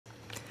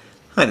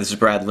Hi, this is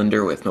Brad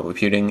Linder with Mobile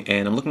Computing,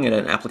 and I'm looking at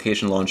an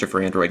application launcher for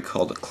Android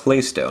called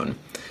Claystone,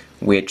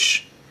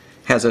 which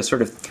has a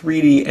sort of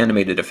 3D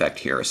animated effect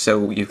here.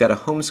 So you've got a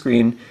home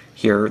screen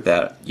here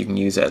that you can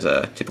use as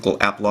a typical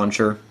app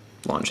launcher,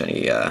 launch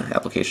any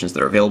applications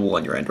that are available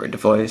on your Android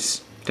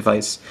device.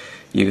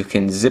 You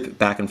can zip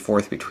back and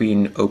forth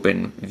between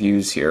open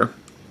views here.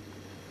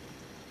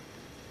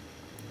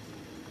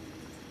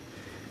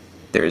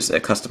 There's a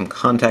custom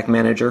contact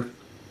manager.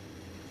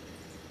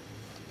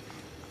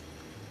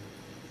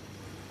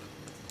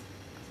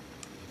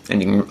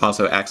 And you can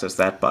also access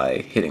that by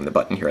hitting the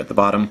button here at the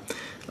bottom.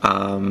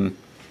 But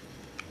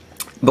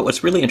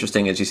what's really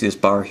interesting is you see this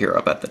bar here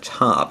up at the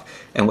top.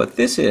 And what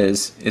this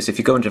is if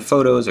you go into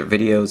photos or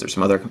videos or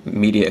some other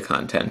media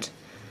content,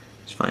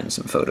 let's find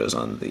some photos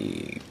on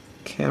the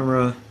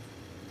camera.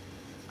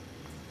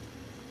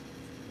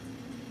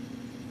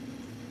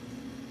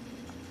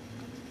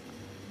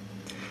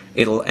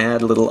 It'll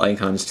add little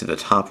icons to the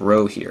top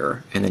row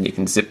here, and then you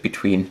can zip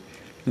between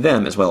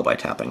them as well by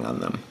tapping on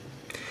them.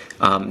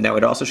 Now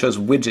it also shows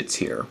widgets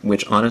here,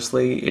 which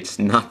honestly, it's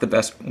not the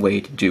best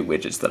way to do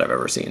widgets that I've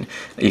ever seen.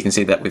 You can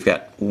see that we've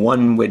got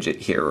one widget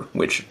here,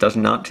 which does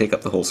not take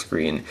up the whole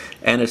screen,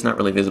 and it's not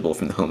really visible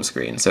from the home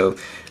screen. So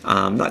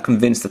I'm not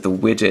convinced that the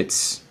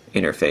widgets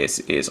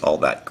interface is all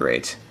that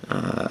great.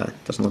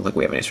 Doesn't look like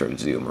we have any sort of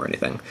zoom or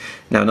anything.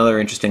 Now another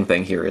interesting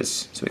thing here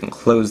is, so we can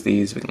close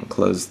these, we can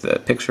close the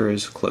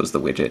pictures, close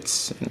the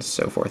widgets, and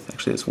so forth.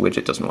 Actually, this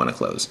widget doesn't want to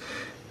close.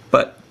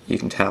 But you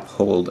can tap,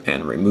 hold,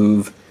 and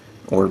remove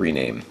or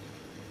rename.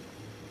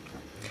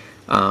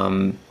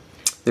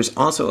 There's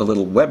also a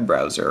little web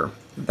browser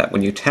that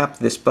when you tap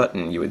this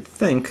button, you would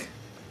think,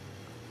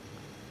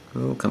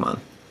 oh come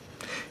on,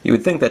 you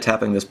would think that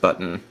tapping this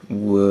button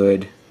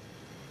would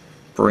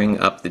bring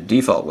up the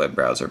default web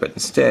browser, but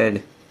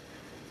instead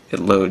it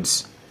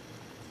loads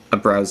a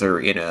browser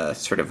in a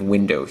sort of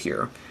window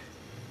here.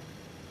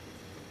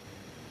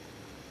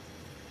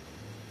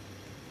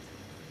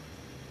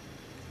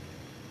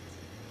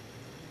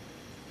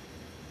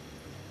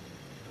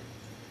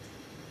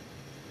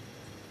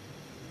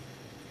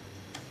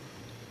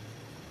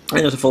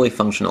 And it's a fully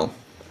functional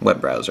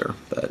web browser,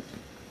 but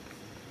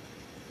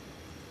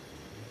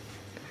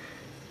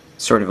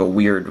sort of a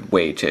weird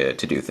way to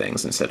do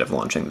things instead of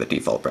launching the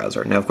default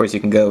browser. Now, of course, you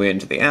can go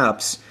into the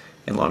apps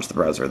and launch the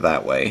browser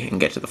that way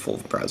and get to the full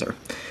browser.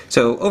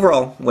 So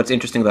overall, what's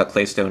interesting about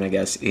Claystone, I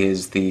guess,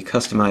 is the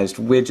customized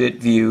widget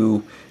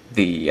view,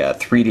 the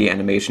 3D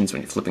animations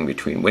when you're flipping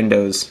between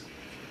windows,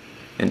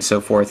 and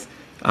so forth,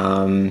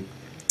 and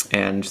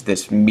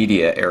this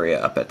media area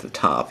up at the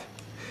top.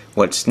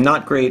 What's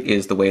not great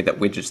is the way that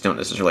widgets don't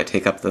necessarily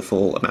take up the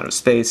full amount of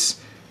space,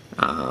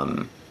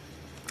 and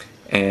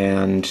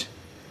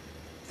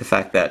the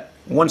fact that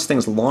once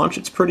things launch,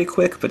 it's pretty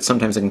quick, but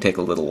sometimes it can take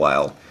a little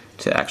while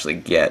to actually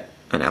get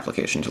an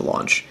application to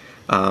launch.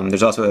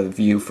 There's also a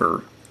view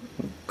for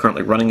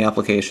currently running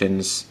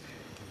applications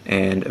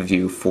and a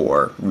view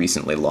for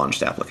recently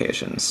launched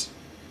applications.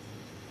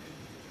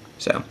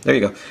 So there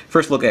you go.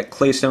 First look at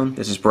Claystone.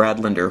 This is Brad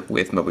Linder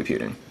with Mobile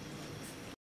Computing.